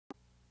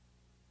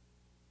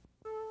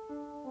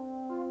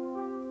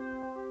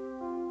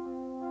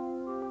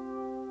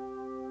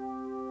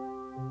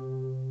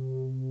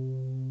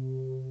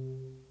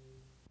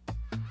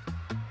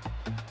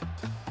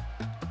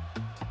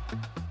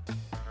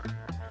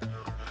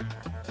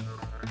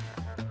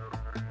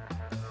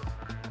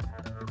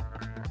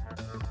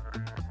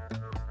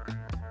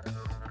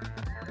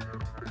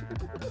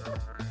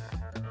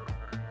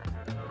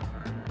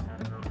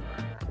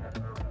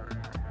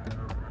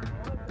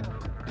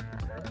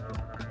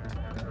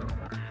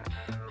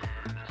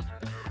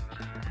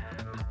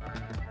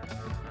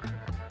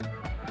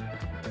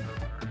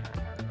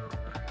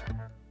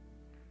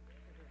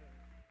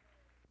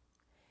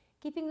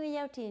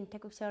Kippinguijautiin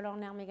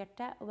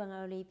takuksauloornaarmigatta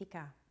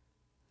uangaulipika.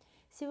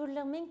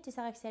 Sivullerming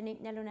tisaraksani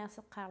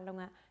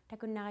nalunaarseqqaarlunga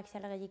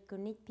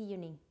takunnaraksalarijikkunnit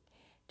piyuning.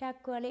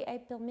 Taakkuali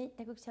aippermi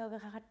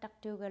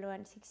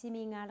takuksauviqaqattartuugaluan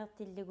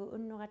siksimiingaalertillugu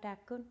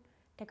unnurataakkun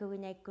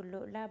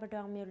takuginaikullu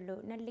laapaduarmiullu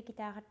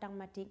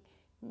nallikitaaqattarmatik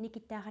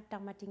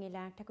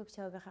nikittaaqattarmatingilaan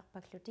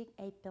takuksauviqarpaklutik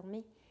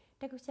aippermi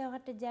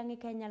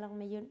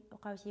takuksauqattajaangikaanyalermiyun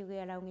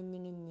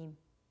oqausiugialaunginninginniim.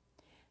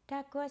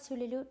 Taakkua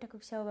sulilu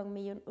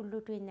takuksauvammiyun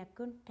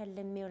ullutuinnakkun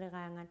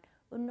tallammiuliqaangan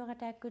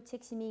unnurataakkut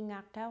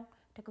siksimiingaartau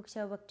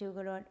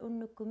takuksauwaktuugaluan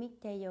unnukkumik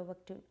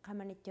taiyauwaktun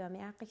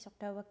qamanittuami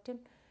aaqqisortauwaktun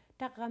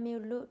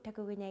taqqamiullu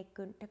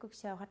takuginaikkun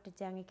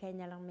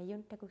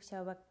takuksauqattajaangikaanyalermiyun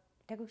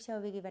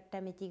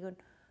takuksauvigivattamitigun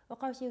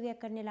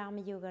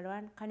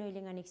oqausiugiakkannilaarmiyuugaluan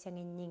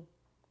qanuilinganiksanginning.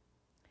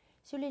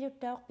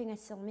 Suliluttauq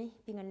pingassermi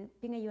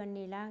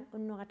pingayuannilaang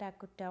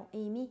unnurataakkutauq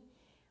iimi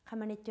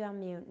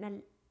qamanittuarmiu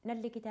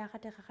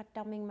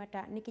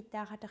nallikitaaqateqaqattarmingmata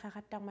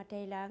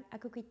nikittaaqateqaqattarmatailaang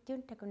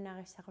akukittun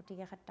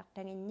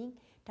takunnarissaqutigeqattartanginning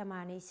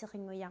tamaani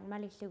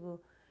isseqinguiarmalillugu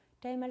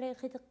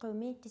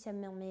taimaleqiteqqumi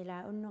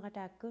tisammermiilaa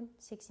unnurataakkun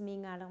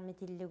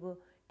siksimiingaalermitillugu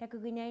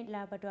takuginai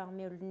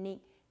laapatuarmiulni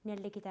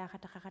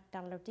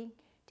nallikitaaqateqaqattarlutin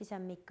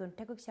tisammikkun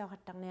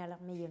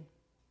takuksauqattarnialermiyun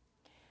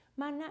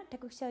maanna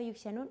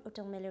takuksaujukssanun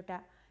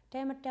utermiluta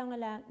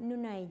taimattaungalaang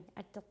nunain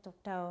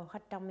attertortau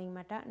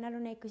qattarmingmata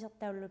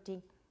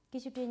nalunaikkusertaullutin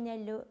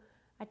kisutuinniallu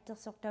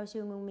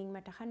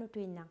attersortausuungungmingmata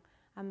qanutuinnaq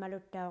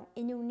ammaluttauq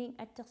inungning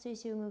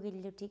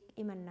attersuisuungugillutik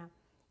imanna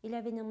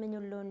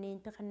ilavinerminulluunniin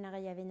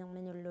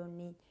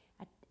peqannariavinerminulluunniin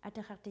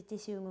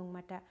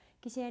ateqartitisuungungmata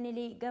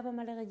kisianili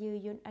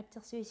gavamalerijuyun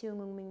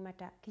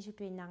attersuisuungungmingmata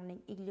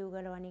kisutuinnaarning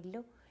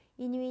illuugaluanillu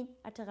Inuit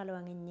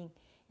ateqaluanginning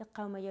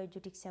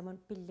eqqaumajaujjutiksamun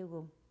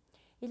pillugum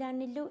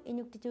ilaannillu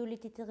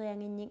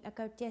Inuktituulititerianginning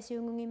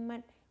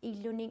akauttiasuungungimman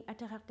illuning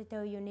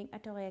ateqartitauyuning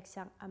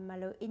atoriaksaq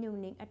ammalu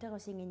inungning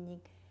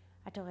aterusinginning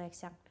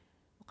atoriaksaq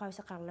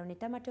oqauseqarluni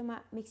tamatuma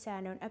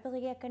miksaanun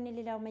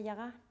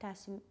aperigiakkannililaurmajaqa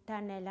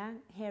taannaalaang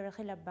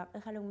heereqilabbaq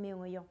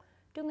iqalungmiunguyoq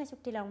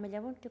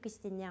tungasuktilaurmilavun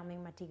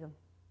tukistinniarmingmatigum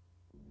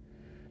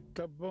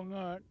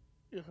tabbanga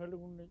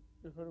iqalungni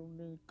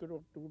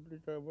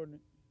ikkaluartugullitaavani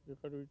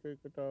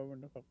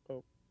iqaluitaikataavana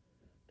qaqqau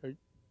tai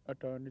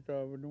ataani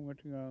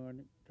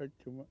taavanungatingaangani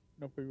taitsuma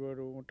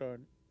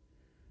napivaruungutaani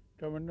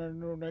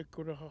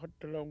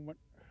tamannannunaikkuraqaqattalaummat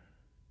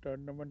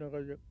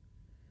taannamanaqajak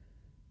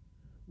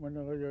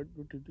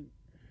manaqajajutiti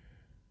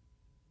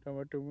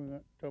tamatuminga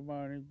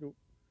tamaaniju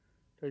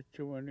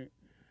taitsumani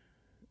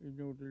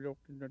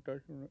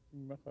inuutiloqtinnataasuna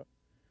immaqa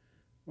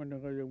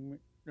manaqajagmi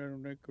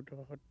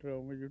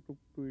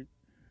nanunaikkuteqaqattalaumajutuktuit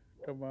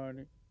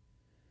tamaani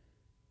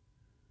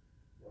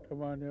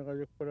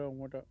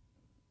qajaqpalaungmata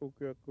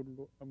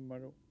ukiakkullu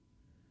ammalu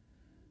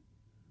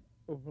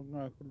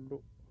upanngaakullu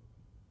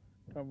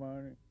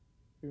tamaani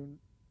piun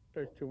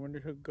taitsumani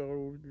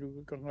saggaqaruullugu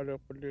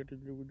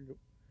kangalaappalliatillugu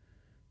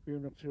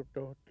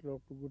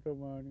piunaqsiortauhattalautugu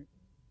tamaani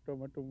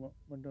tamatuma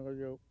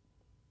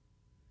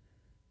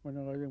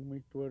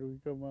manaqajagmiittuarui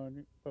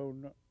tamaani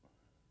pauna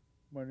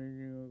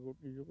maniningagut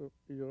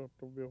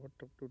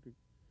iyoqartorbiaqattartutik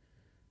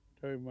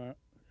taima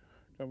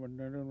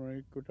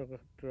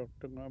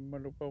tamannanunaikkutaqaqattalauttanga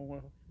ammalu paunga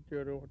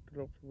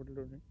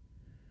sitiaruaqattalauqsipalluni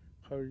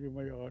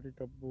qavijimajaqaati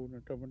tabbuuna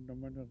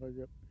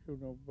tamannamanaqajaq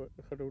sunappa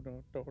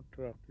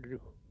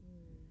iqalunaqattaqattaraaqtillugu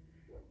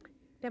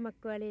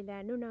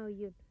tamakkualilaa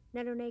nunauyun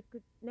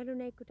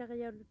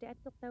nalunaikkutariyaullute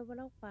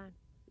attortauvalorpaan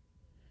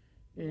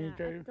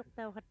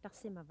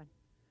attortauqattarsimavan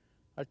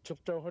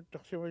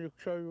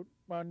atsortauqattarsimayuksaayut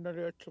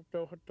maannali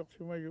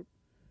atsortauqattarsimayut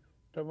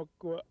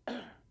tamakkua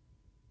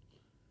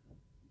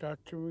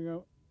taatsuminga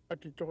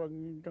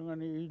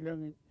atitoqangiintangani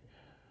iilangit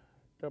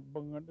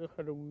tabbangat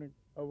iqalungnit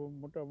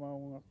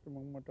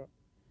avammutamaaungarsimangmata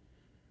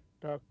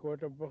taakkua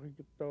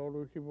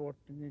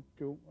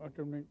tappaqitiqtarusipoqattinittuung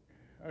atunit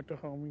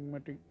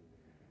ataqarmingmatik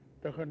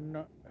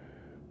takanna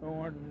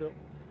ungalle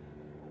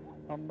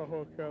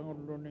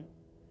arnaqoaksaangulluni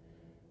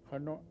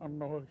qanu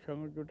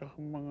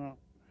arnaqoaksaangututaqmanga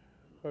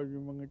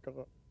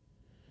qavimangitaqa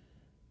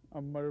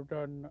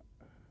ammalutaanna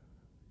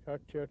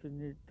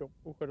saatsiatinniittoq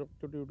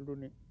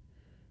ukalertuliulluni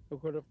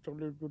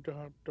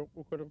ukalertorliuttutaqartoq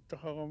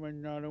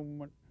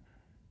ukalertaqaqamannaalungmat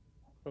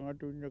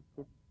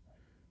qangatuinnakkut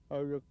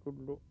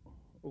auyakkullu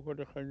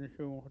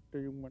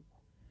ukaleqannisuungoqattayungmat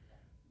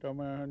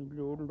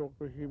tamaanillu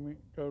ullortusimi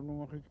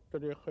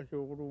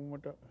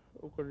taunumaqikitaliaqqasuuquluummata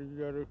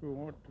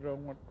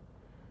ukalijaarasuungoqattalaungmat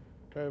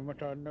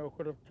taimataanna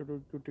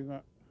ukalertuluuttutinga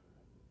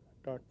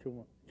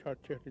taatsuma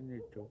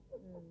saatsiatinniittuq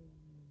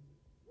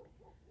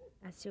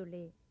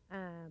asuli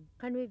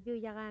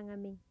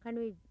qanuivviujaqaangamin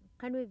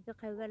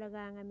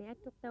qanuivviqaugalagaangami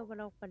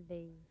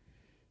attortauvalorpallai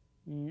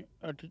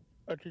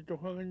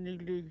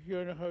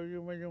atitoqanginnigliikiana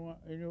qaviumayunga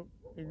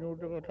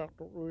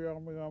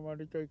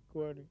inuuteqataartorluiarmigaamali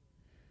taikkuani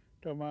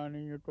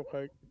tamaaniñu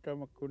toqait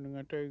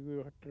tamakkuninga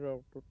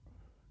taiguiqattalaartut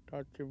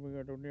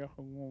taatsimigalu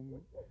niaqanguummi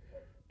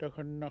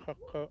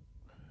takannaqaqqa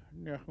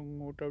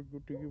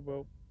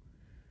niaqanguutaujjutigivau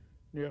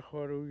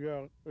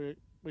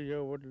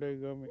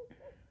niaqvaruiyaaqiyauvallaigami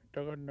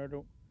takannalu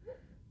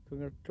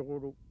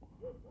pingattoqulu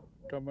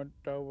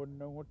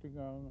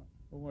tamattaavannangutingaanga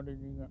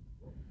Umarininga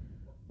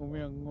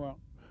umiangwa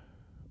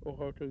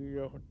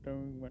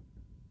Ootovak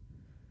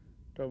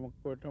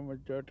tamakwa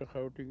tamajata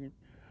kautingin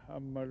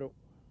ammalo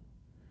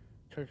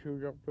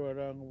sasujak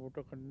tuarang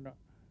butakanna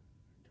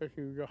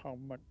sasujak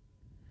hammat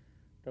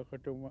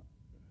takatuma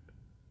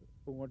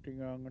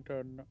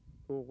ungatingangatana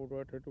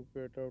kukura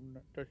tatuketauna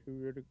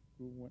tasujak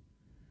kuman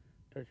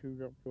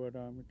tasujak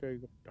tuarami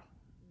taigukta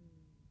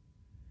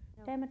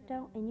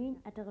Taimattau Inuit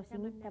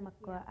aterusingit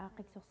tamakwa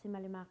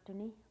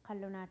aqiksorsimalimaartuni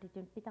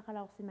qallunaatitun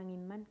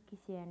pitaqalorsimangimman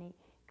kisiani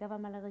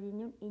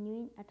gavamalarijinun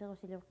Inuit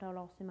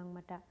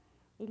aterusilurtaulorsimangmata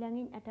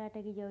ilangin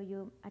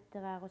ataatagijouyuum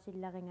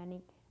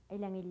atteraarusillaringanik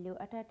ilangillu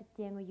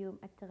ataatattianguyuum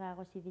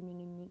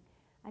atteraarusivininginnik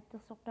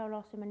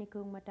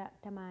attersortaulorsimanikuungmata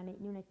tamaani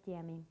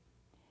nunattiami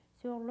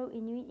suurlu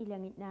Inuit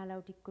ilangit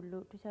naalautikkullu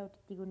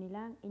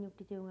tusautittigunilaang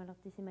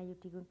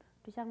inuktituungalertisimayutigun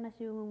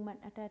tusarnasuungungman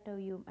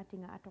ataatauyuum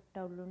atinga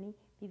atortaulluni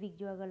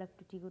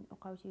pivigjuagalaktutigun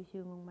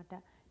oqausiusuungungmata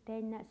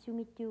tainna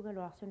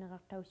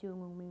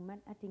sungittiugaluarsuneqartausuungungmingman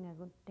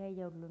atingagun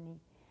taijaulluni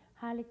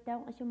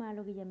haalittaung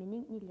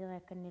asumaalugijamining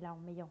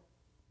nilleriakkannilaormijo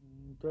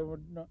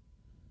tamadna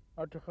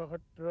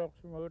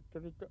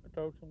atakaqattaraqsimagattari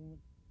tausummi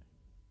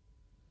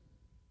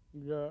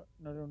ila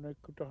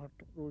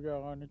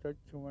nalunaikkutartuqlujaaqaani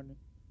tatsumani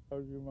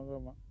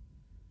ausimagama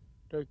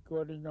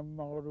taikkuali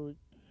nammaqaruit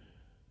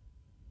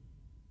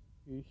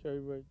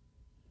isaibai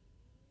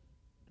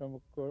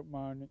tamakko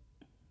maani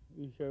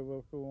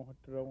isaibai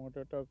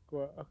suunqattaraungata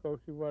taakkua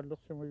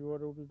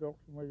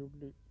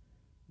akausivaallorsimayuaruuliloorsimayulli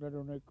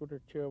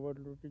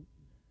nalunaikkutatsiavalluti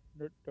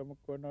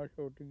tamakko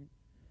naasautingin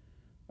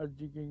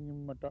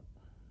ajjikingimmata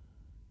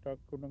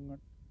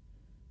taakkunangan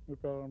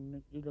nutaarni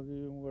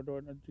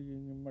ilagiungaluan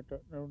ajjikingimmata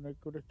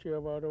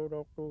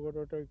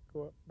nalunaikkutatsiavaarauloortuugalu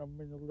taikkua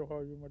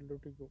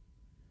namminulloqauyumallutigu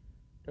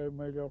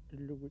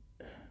taimailaortillugit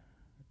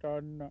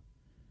taanna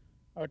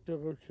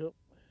ateruse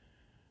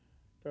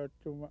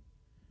taatsuma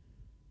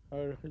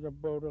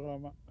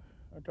qilabbaulerama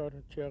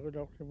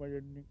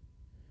ataatatsiaqilaorsimayanni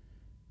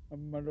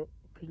ammalo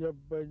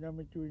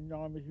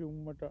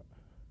qilabbainamituinnaqamisuummata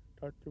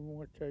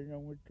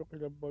taatsumungatsaingaungittu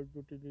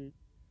qilabbaullutili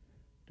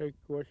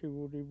taikkua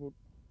sivulivut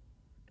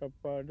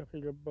tappaala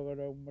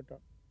qilabbagalaaummata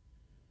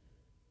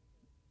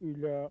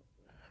ila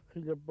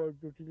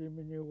qilabbaullutili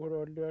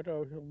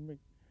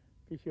miniugalualliatausermik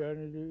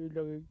kisianili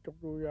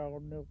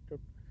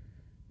ilagiktorluujaaqunneertut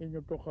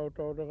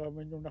innutoqautaulerama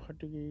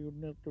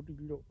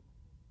innunaqatigiguunneertutillu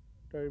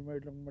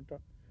taimailermata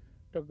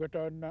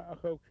taggataanna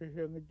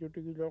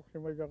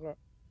akauksasiangitjutigiloorsimayaqa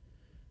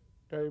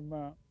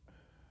taima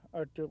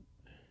ate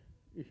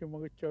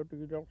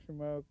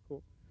isumagitsautigiloorsimaakku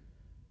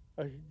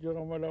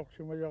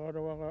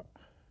asitjeramalaorsimayaqaluaqa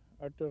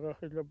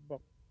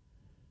ateraqqilabbaq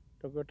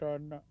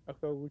taggataanna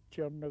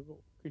akaugitsiarnagu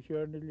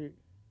kisianili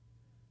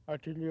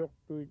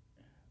atiliortuit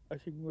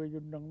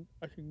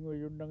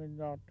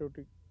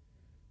asinguiyunnanginnaartutik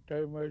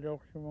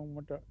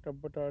taimailaorsimangmata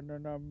tappataanna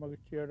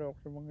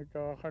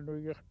naammagitsialoorsimangitaqa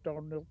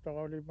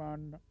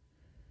qanuigiqattaqunneertaqalimaanna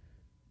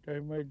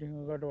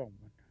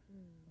taimaitingagaluarman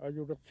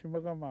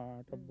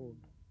ajulersimagamaa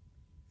tabbuuna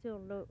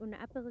suurlu una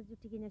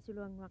aperijutiginya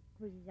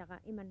suluanguaqquijaqa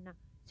imanna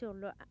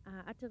suurlu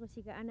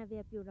aterusiga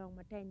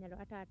anaviapiulaorma tainnalu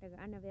ataataga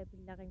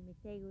anaviapillaringmit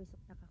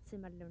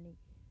taiguisertaqarsimalluni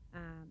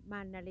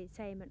maannali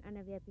saiman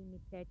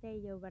anaviapingmittai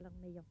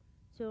taijauvalermijoq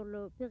suurlu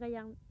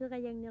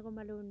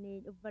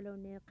piqayangngerumaluunniit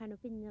uvvaluunni qanu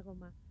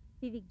pinneruma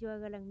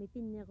pivigjuagalangmi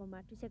pinneruma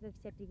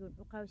tusakaksatigun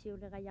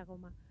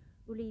uqausiulerayaruma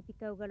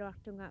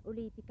uliipikaugaluartunga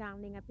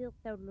uliipikaarninga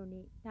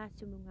piirtaulluni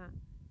taassumunga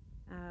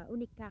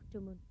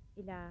unikkaartumun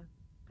ila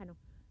qanu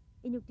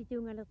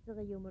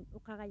inuktituungalerteriumun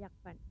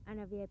uqarayarpan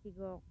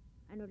anaviapigoo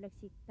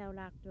anulaksik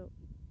taulaartu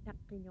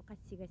taqqinnu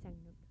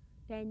qassigasangnu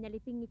tainnali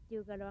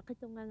pingittiugalua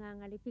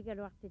qitungangaangali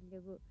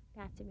pigaluartillugu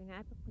taassuminga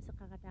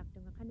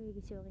apeqquseqarataartunga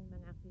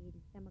qanuigisuuringmangaarpigil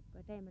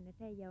tamakkua taimana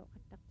taijau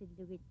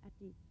qattartillugit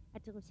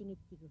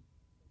aterusingittigun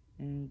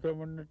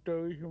tamanna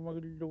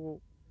tauisumagillugu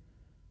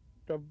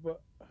tabba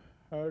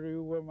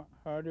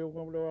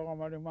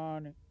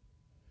haariugamluaqamalimaani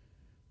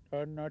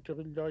taanna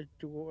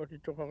ateqillaqittugu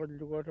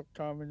atitoqaqillugu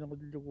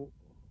ateqtaamineqillugu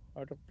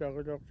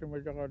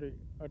ateqtaaqiloorsimayaqali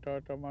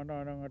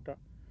ataatamanaanangata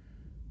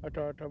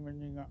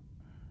ataatamininga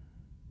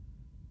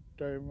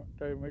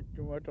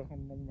taimaittuma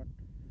ataqarnerman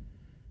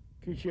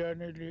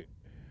kisianili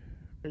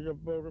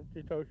qilabbaulerti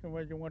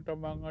tausimayunga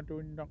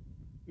tamaangatuinnaq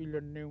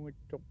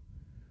ilanniungittoq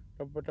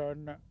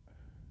tappataanna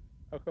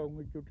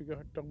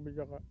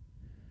akaungitjutigahattarmijaqa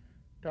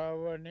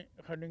taavani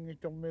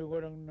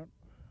qaningitormiugalangnu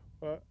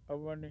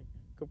avani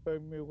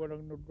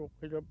kapaimmiugalangnullu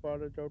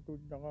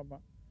qilabbaalatautuinnaqama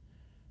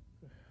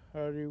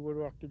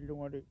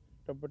haariugaluartillungali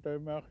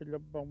tappataimaa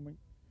qilabbarmi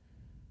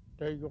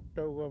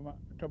taigortaugama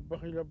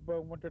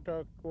tappaqilabbaugmata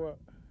taakkua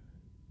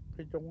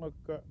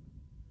qitorngakka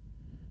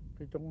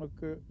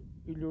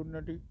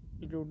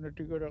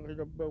iluunnatigala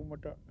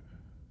qilabbaugmata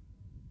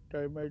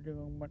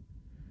taimailingerman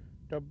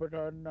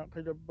tappataanna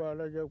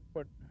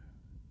qilabbaalajauppat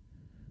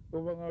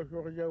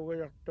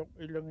uvangausuqijaugajartoq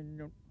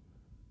ilanginnun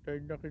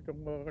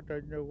tainnaqitorngaaqa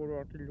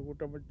tainnauguluartillugu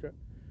tamatsa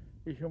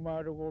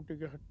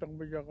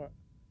isumaaluguutigiqattarmijaqa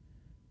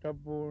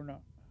tabbuuna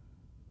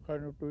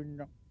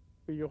qanutuinnaq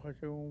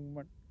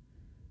piyoqasuungumman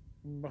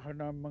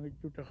mahana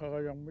mangituta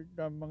kagayang mit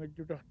na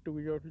mangituta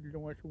tugiyaw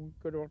tilunga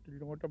sungkaro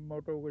tilunga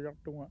tamauto gayak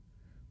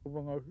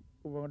ubang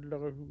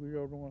laga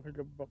hugiyaw lunga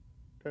Kilabuk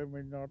tayo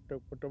may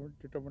nakatag patamit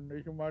kita man na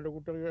isumalo ko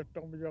tayo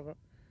atang miyaka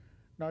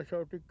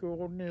nasa tikko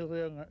ko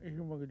niya nga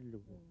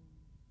isumagilo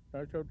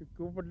nasa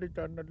tikko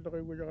palitan na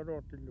laki ko siya karo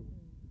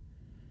tilunga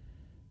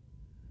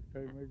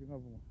tayo may nga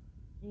bunga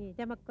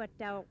Tamak ko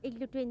tao,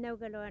 iglutuin na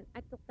galoan,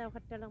 atuk tao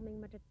katalang may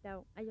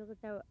matatao,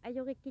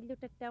 ayok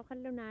ikilutat tao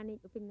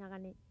kalunanit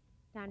upinakanit.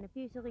 Tana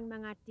piso ring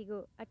mga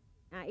tigo at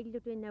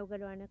iglutuin na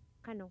galoan at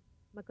kano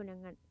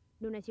magunangan.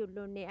 Nuna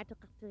siulo ni atuk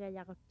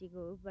kaktiraya ko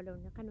tigo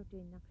balon na kano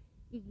tuin na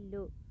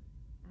iglo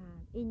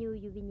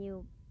inuyu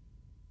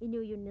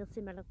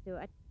nilsimalakto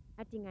at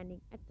atinganing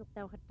atuk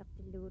tao katak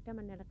tilu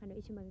taman na kano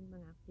isumaging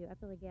mga aktiyo at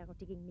pagigaya ko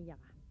tiging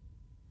miyaka.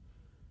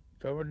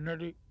 Taman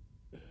nali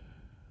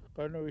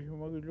kano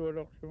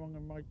isumagilolak sa mga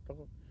makita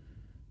ko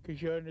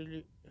kisya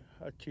nili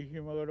at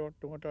sihimagalot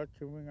tungatat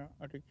sa mga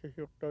atik sa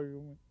siyoktaw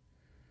yung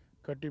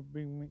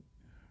katibing mi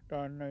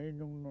tana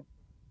inung no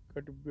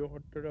katibyo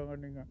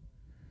katalangan nga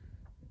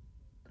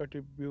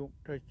katibyo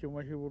tayo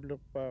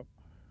sumasibulak pa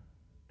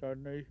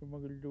tana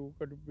isumagilo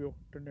katibyo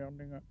katalangan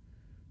nga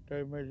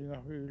tayo may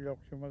nga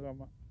hilak sa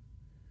magama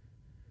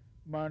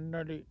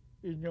manali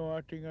inyo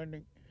ating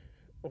aning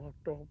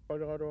okto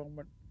palakarong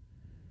man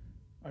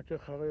at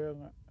kaya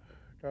nga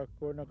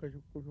tako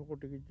nakasukusuko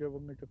tigidya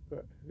bang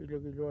itaka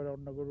ilagilwala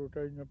na guru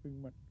tayo na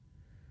pingman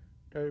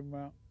tayo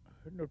ma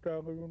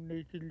nutang yung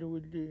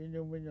nisiluwili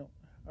inyo minyo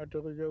at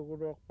kaya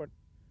guru akpat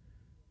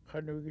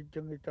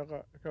kanugidyang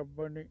itaka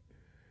sabani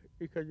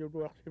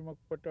ikayuluak si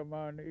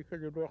magpatamani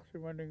ikayuluak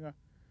si mani nga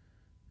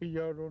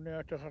iyaro ni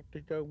at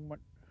kakitang man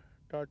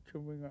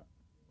tatsumi nga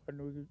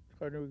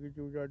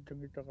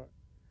kanugidyang itaka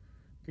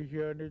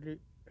kisya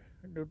nili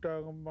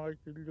nutang ang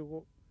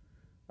makisiluko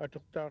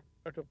atuk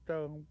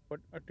tang pat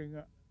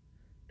atinga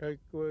tayo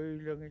ko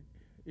ilang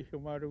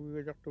isumaro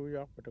gayak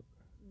tuyak patak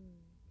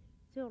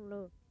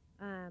Surlo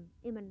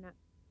iman na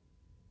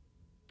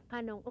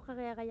kanong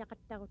ukakaya kaya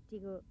katakot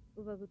tigo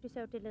ubagu tu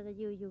sa talaga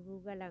yuyu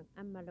galang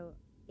amalo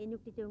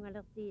Inuktitut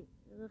ngalakti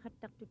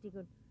katak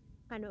tutigon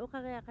kano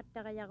ukakaya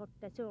katakaya ko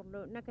ta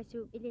surlo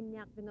nakasu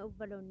ilinyak nga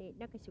ubalo ni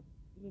nakasu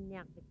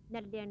ilinyak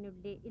naldian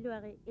nuli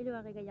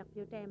iluari gayak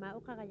yu tayo ma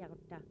ukakaya ko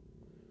ta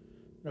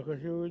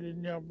nakasuulin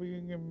niya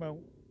bigingin mau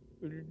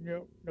ilin niya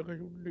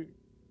nakasuli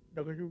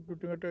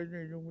tingnan tayo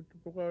niya yung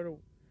tutukaraw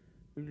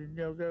ilin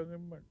niya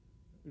tangin man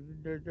ilin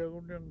niya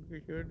tangin niyang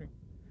kisyan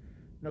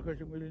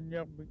nakasungilin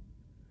niya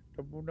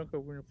tabunan ka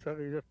kung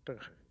sakit ta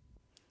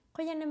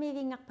Kaya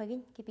namigingak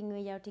pagin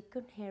Kippingujautiit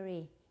kun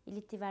Harry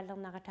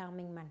ilitivalang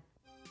nakataming man.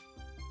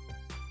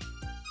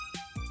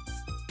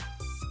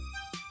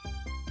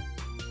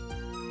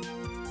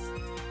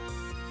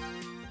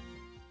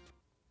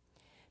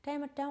 Tayo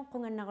matang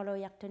kung ang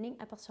nakaloyak tuning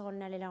apaksoon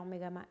na lilang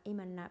megama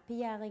iman na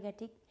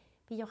piyarigatik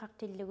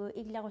piyokaktilugo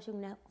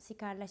iglakusyung na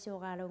sikala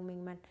sugalong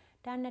mingman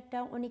taan na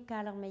taong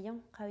unikalang mayong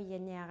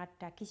kawiyan niya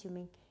kata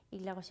kisuming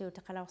iglakusyo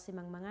takalaw si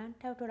mangmangan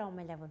tao tulaw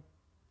malabon.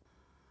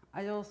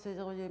 Ayaw sa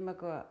ito ko yung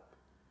magawa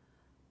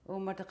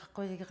umatak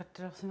ako yung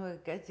katalak sa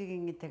mga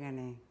katiging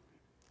itangane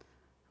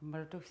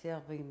marutuk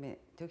siya ko yung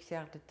tuk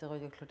siya dito ko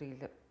yung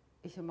klutiglo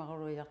iso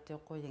makaroyak tiyo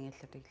ko yung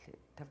itlatiglo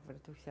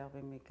tabarutuk siya ko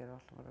yung may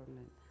karoak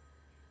marunan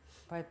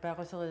Pai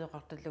ko sa kayo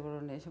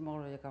kaktatlo na iso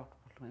makalo yung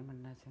kaktatlo iman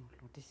na siya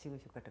makalo. Tisigo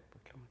siya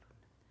katakpatlo maroon.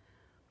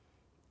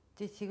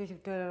 Tisigo siya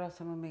tuwala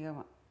sa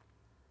mamigama.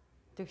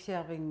 Tuk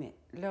siya ping me.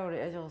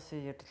 Lauri aja ko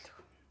siya dito.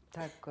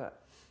 Tako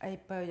ay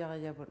pa yung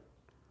kayabon.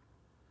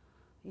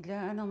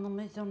 Ila anong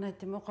naman isang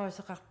natin mo kaw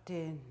sa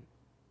kaktin.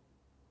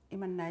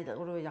 Iman na ito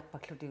uro yak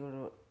paklo di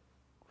uro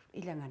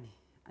ilangan eh.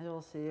 Aja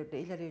ko siya dito.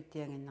 Ila rin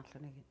tiyangin naklo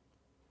nagin.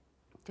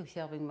 Tuk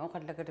siya ping me.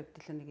 Okad laga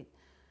dito nagin.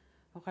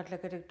 Okad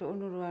laga dito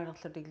unuruarang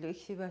sa diglo,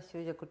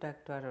 iksibasyo ya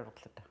kutak tuarang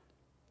sa ta.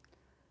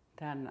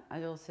 Tan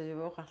ayaw sa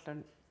iyo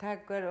okaslan.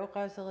 Tagwar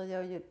okasa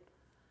kayaw yun.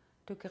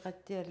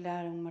 Tukikatiyar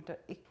larang mata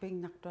ikping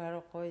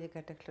naktuarang ko ya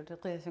kataklo.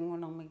 Kaya sa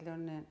ngunang miglaw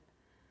na yan.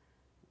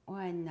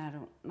 Uwain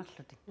narang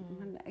nakloting.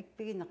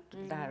 Ikping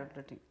naktuarang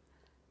loting.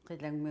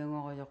 Kailang may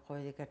ngayon ko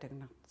ya katak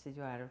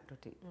naktuarang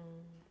loting.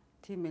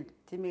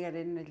 Timi ka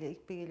rin nali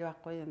ikping ilo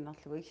ako yun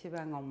naklo.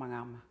 Iksibang ang mga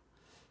ama.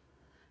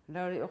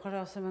 Lauri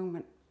okaraw sa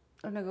mga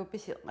Unago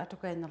pisi ato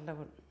kay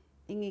naklabon.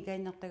 Ingi kay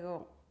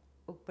naktago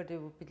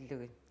upade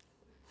upidlugin.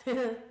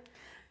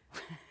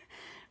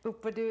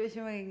 Upade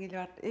siya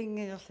magingilwat.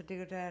 Ingi sa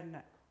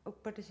tigurana.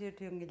 Upade siya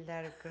yung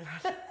ilarag ko.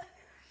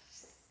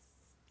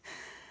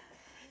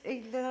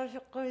 Igla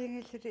ko ko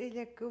yung isa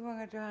ilag ko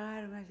mga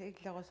tuhangar nga sa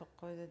igla ko sa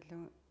ko.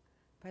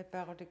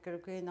 Paipa ko tigkaro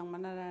kayo nang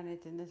manarana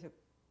ito na sa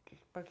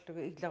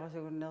paglugo. Igla ko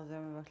sa guna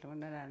sa mga paglugo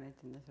narana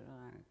ito na sa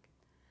rangan.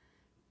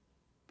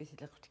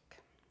 Pisila ko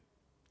tigkaro.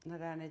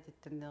 Narana ito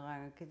na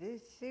nga kasi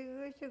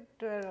siguro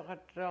tuwalo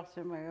katrok sa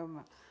mga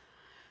ma.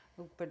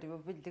 Upadi mo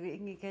pildo ko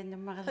ingi kayo na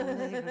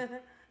makasunod.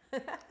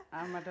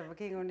 Amata pa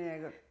kingon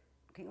niya ko.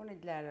 Kingon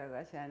niya ko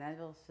kasi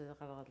anadol sa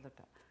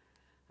kalakatluta.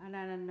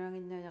 Ananan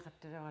nangin niya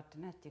katrok at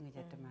nating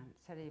ijataman.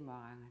 Sari mo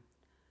kangan.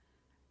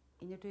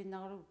 Inyo tuwin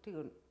na karog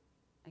tigon.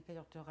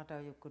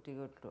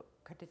 Iqaluit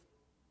katit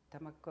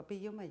tamakko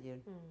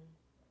piyumayun.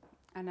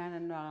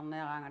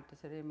 Ananannuarneeraangatta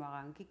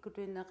salimaaraan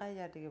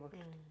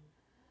kikkutuinneqayaatigivaksut.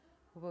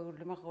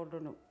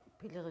 Uvagullimarrullunu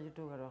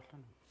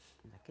pileriutugaluarlunu.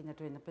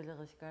 Kinatuinne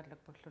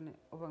pilerisiskaallakpalluni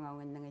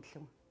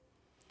uvangaunginnangillunga.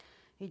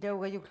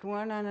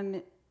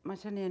 Itaugajuklugaanaananni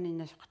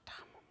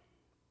masanianinnasuqattaqama.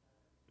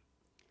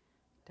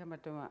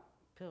 Tamatuma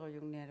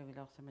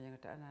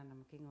pirujungnialugilaorsamajangata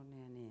anaanama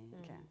kinguniani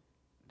ila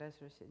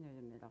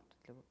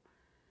daasuusinnujunnilartutlugu.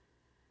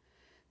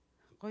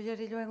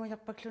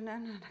 Qoyaliluangujarpalluna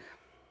anaanaga.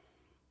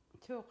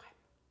 Suuqa.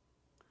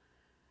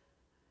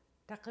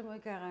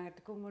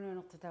 Taqqimuikaaraangatta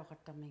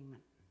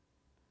kummunuunertutauqattarmingman.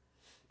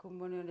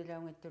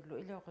 Kummunuunilaungittullu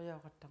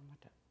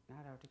ilooqiyauqattarmata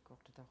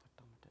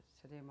naalautikkuortutauqattarmata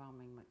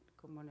salimaarmingman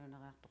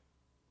kummunuuneriartoq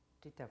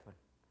titafun.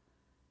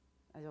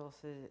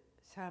 Ajorsi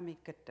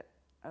saamikkatta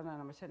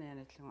anaanama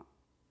sanianillunga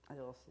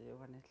ajorsi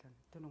uvanillun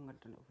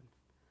tunungallun uvan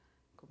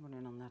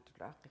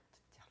kummunuunernaartullu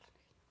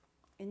aaqqittiarlunigi.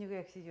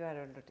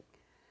 Inugiaksijuaalullutik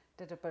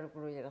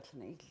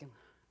tatapalukuluyalerluna illunga.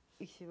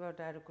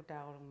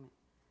 Iksivautalukutaarulungmi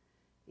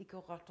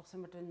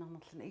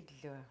ikoqartorsamatuinnernerluna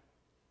illua.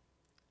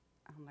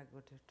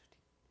 Arnagutututik.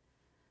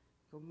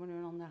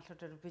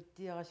 Kummunuunernaarlutalu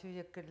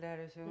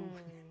pittiarasuiakkalaalusuum.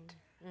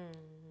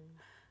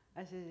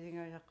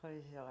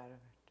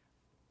 Asijingajaqqoisisoqalumat.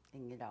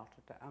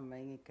 Ingilaartuta amma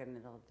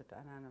ingikkannilertuta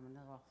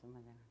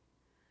anaanamaneruarsumajangan.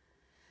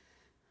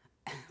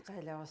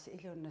 Qailaarsi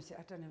iluunnasi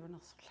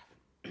atanivunersorlavu.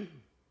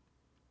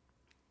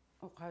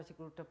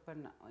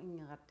 Uqaasikulutappanna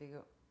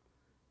ingerattigu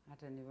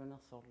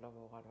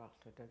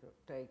atanivunersorlavuuqaluarlutalu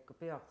taikku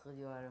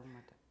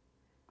piaqqijualummata.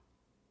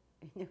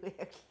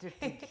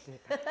 Inugiaktuttillu.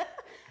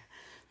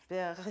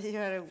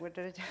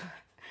 Piaqqijualummata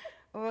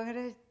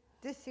uvangala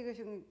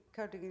tassigusun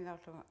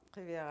kautiginlaarlunga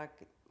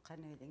qiviarakki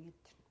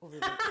qanuilingittu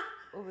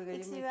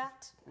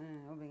Iksivart.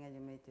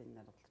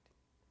 Uvingajumiitinnalerlut.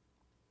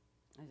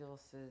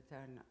 Ajorsi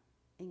taana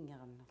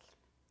ingerannerlu.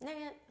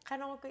 Nanga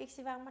qanorukku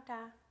iksivaarmata.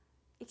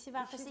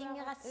 Iksivaartas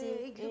ingeratsi.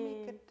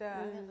 Iglumikkatta,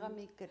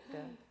 irramikkatta.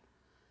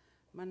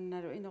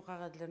 Mannalu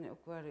inoqarillani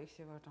ukkualu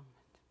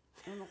iksivautarmat.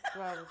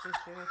 Unoqqualu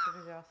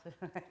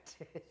tissigusuliaarsumat.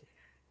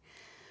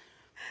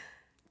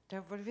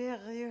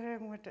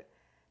 Tapulviaqriuharamata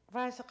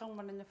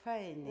vaaseqarmananna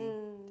faini.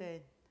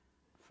 Tain.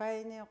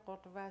 Faini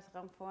oqqortu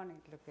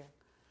vaaseqarfuaniklukka.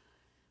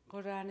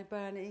 Quraani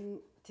paani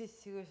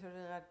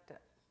tissigusuligatta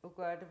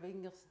ukkualu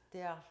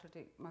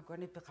ingersittiaarlutik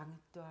makuani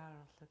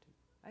peqangittuaarlutik.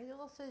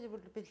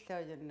 Ajorsiivullu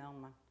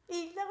pillaujanneerman.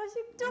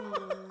 Illarusuktu.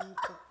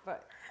 Tappa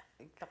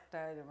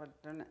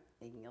iqtartaalumattuna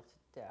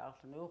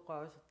ingersittiaarluni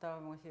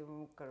uqqausertaamaga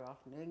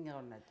sivumukkaluarluni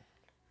ingerunnatu.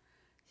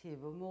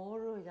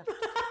 Sivumuruujaq.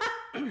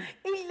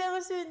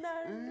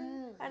 Illarusuynaar.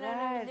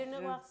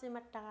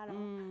 Anaanalluneruarsimattaqalu.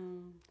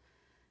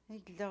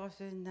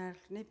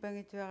 Illarusuinnaarlu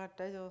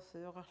nipangituaqatta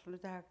ajorsiuqarlunu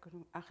taakkunu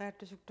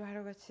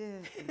aqaattusuktualugatsi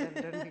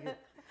illalluнига.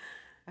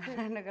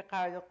 Anaanaga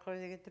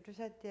qaajoqquyigittu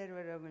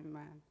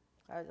tusattialualuangimmaan.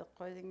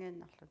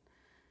 Qaajoqquyingiannarlu.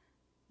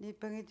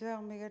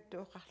 Nipangituarmigattu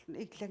uqarlunu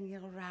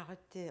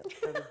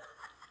illangiruaaquttiiqtalu.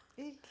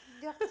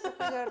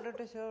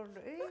 Illaqsaqajallutusuurlu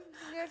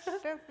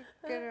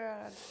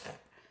illallupikkalaaqat.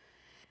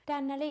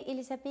 Taannali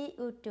Elisapi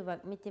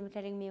Ootovak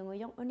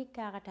mittimutlalingmiungujong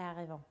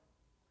unikkaaqataarivong.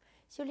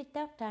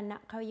 Sulittaaq taanna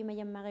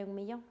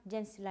qauyimajammaриугмиёр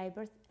Jens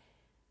Libert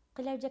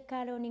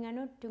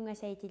qilaujakkaaluuninganut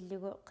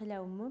tungasaitillugu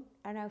qilaummun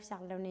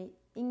anaussarluni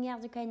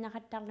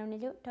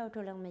ingiartukainнақаттарлунилу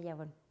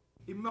тауtulermijavun.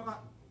 Immaqa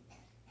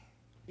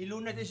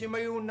iluunat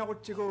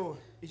isimayuunnaquttigu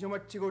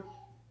isumatsigut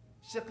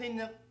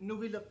seqinne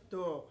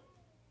nuvilertuo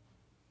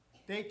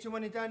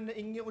teitsumani taanna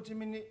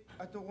ingirutimini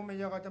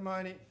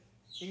atuqumayaqatamaani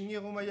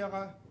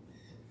ingirumayaqa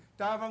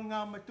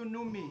taavangaarma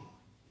tunnumi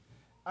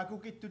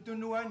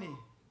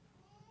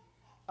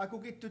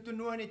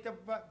akukittutunuani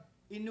tappa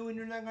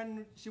inuinunangan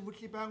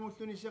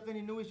sivullipaangulluni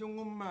seqini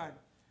nuisungummaat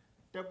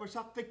tappa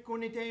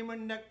saqqikkunni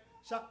taimannak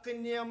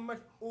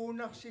saqqinniammat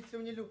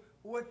uunarsilluниlu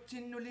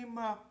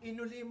uatsinnulimaaq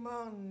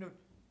inulimaarnut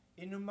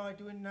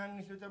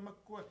inummarituinnaangislu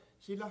tamakkua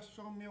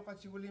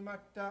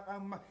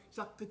silarsormiuqatigulimaattaaqaamma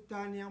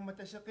saqqittaaniarma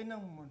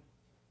taseqinermun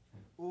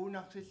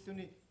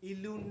uunarsilluни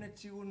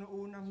iluunnatsigunu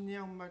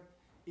uunarniarmat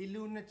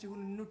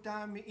iluunnatsigunu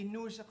nutaami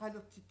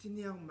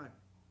inuuseqalertitsiniarmat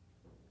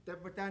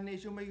tappa taanna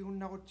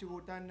isumayunnaqutigu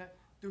taanna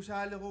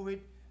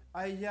tusaaleruvit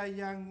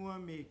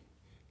ayyayaanguamik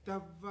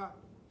tavva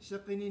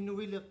seqini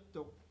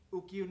nuvilertoq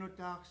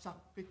ukiunutaaq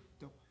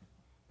saqqittoq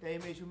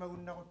taima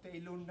isumagunnaqutta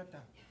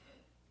iluunnata.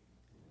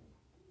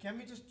 Can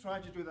we just try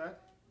to do that?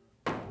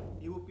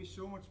 It would be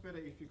so much better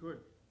if you could.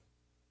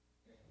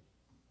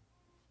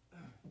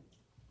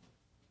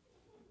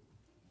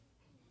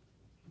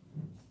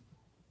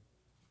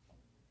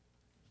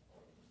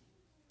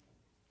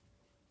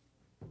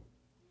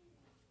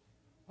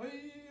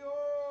 Hi-yo!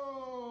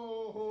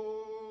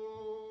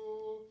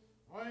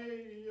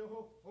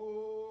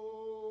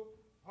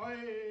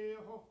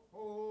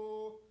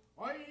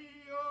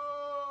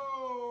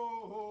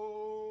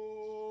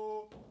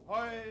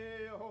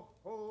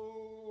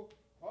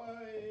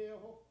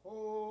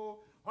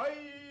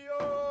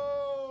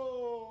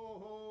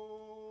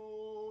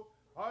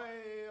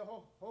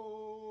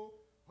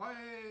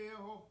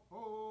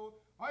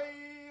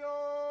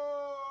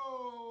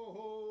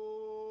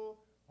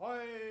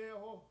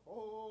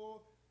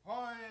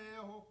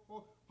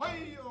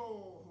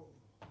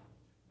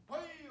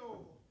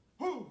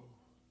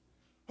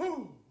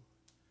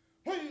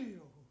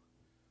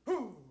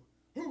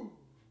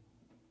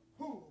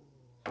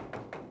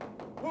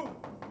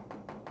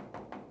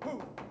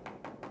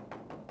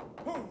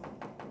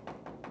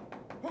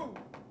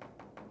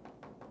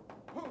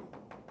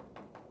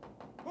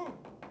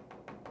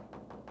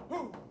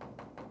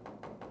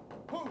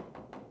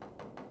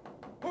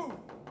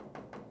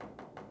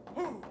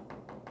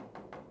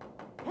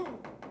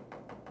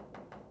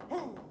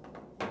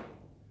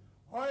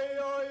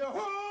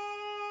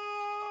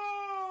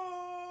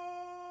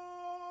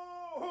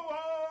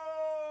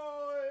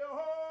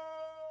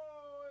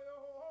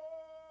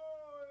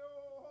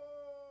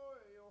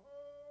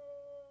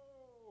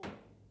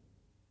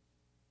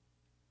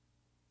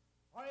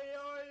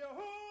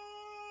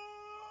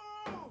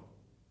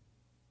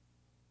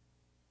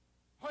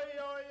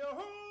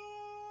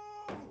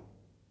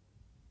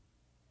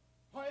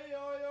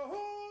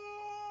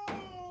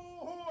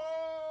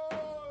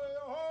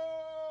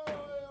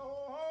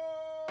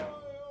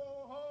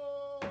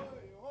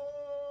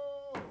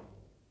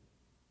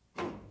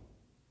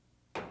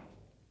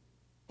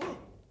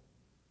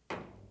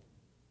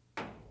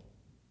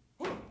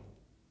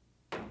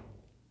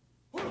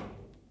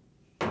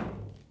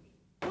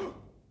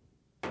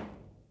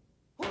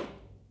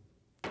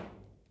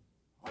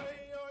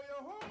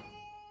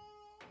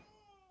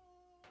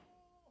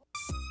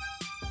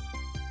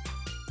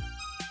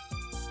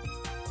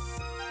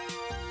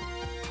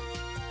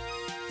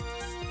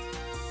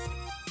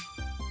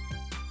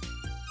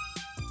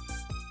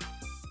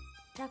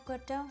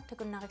 Takwataw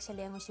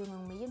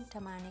takunnaqiksaliangusuungung miyun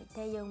tamani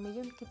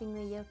tayaumiyun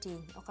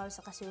Kippinguijautiin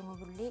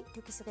oqausaqasuunguvulli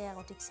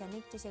tukiseriaqutiksani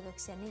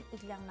tusagaksani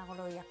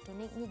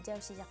iklaarnaquluiartuni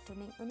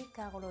nijjausijartuni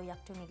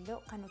unikkaaruloiartunillu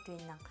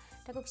qanutuinnaq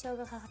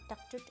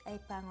takuksaugeqaqartartut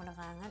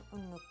aipaanguleraangan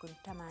unnukkun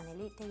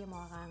tamaanili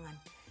tayamuaraangan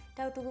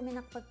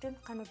tautuguminarpaktun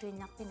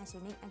qanutuinnarpin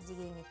asuni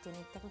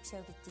atsigiingittuni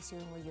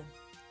takuksaukitsisuunguyun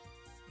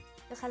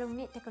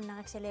Iqalungni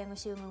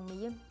takunnaqiksaliangusuungung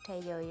miyun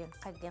tayauyun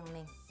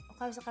qaggerning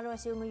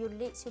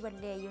Qausaqaluasuunguyulli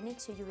suballiayunik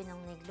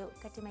suyuvinerniklu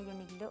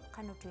katimayuniklu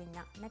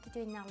qanutuinnaq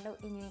nakituinnarlu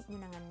Inuit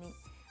nunanganni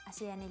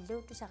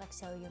asianillu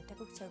tusaqaksauyun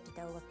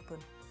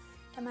takuksautitaugakkun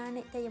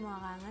tamaani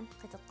tayamuaraangan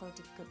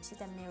qiteqquutikkut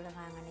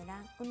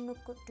sitammiuleraanganilaang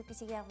unnukku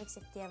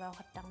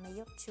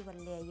tukisigiarviksattiavauqattarmiyuq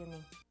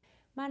suballiayunik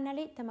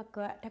maannali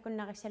tamakkua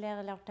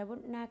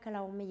takunnaqiksaliarilartavun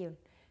naakalaurmiyun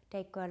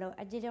taikkualu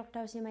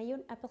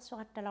ajiliortausimayun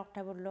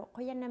apersuqattalaortavullu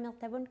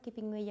quyannamertavun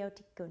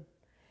Kippinguijautikkun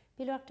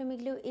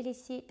Piluartumiglu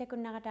ilissi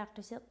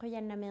takunnaqataartusi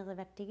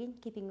quyannameerivattigin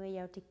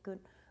Kippinguijautikkun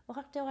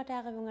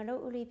oqartuoqataaqivungalu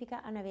ulipika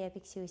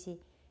Anaviapik Soucie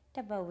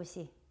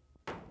tabauvusi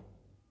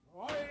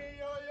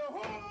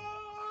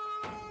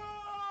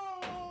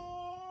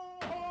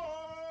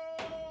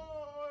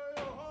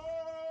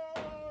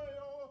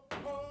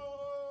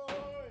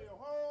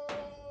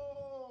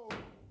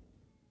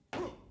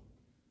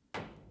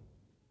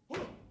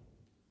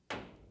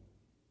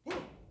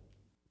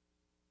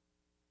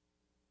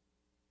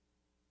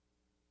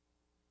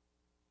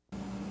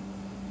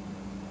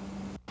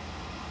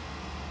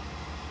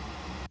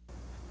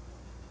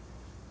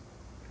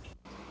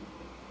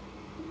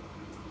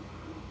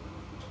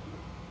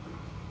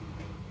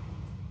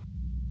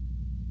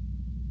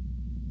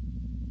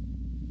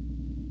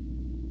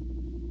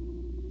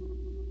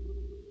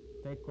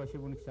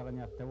Taikkuasivunik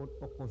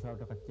saqaniartavut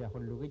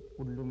oqqusautaqatsiaqullugic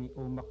ullumi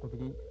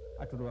uummaqqutugin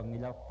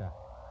atuluangilaorta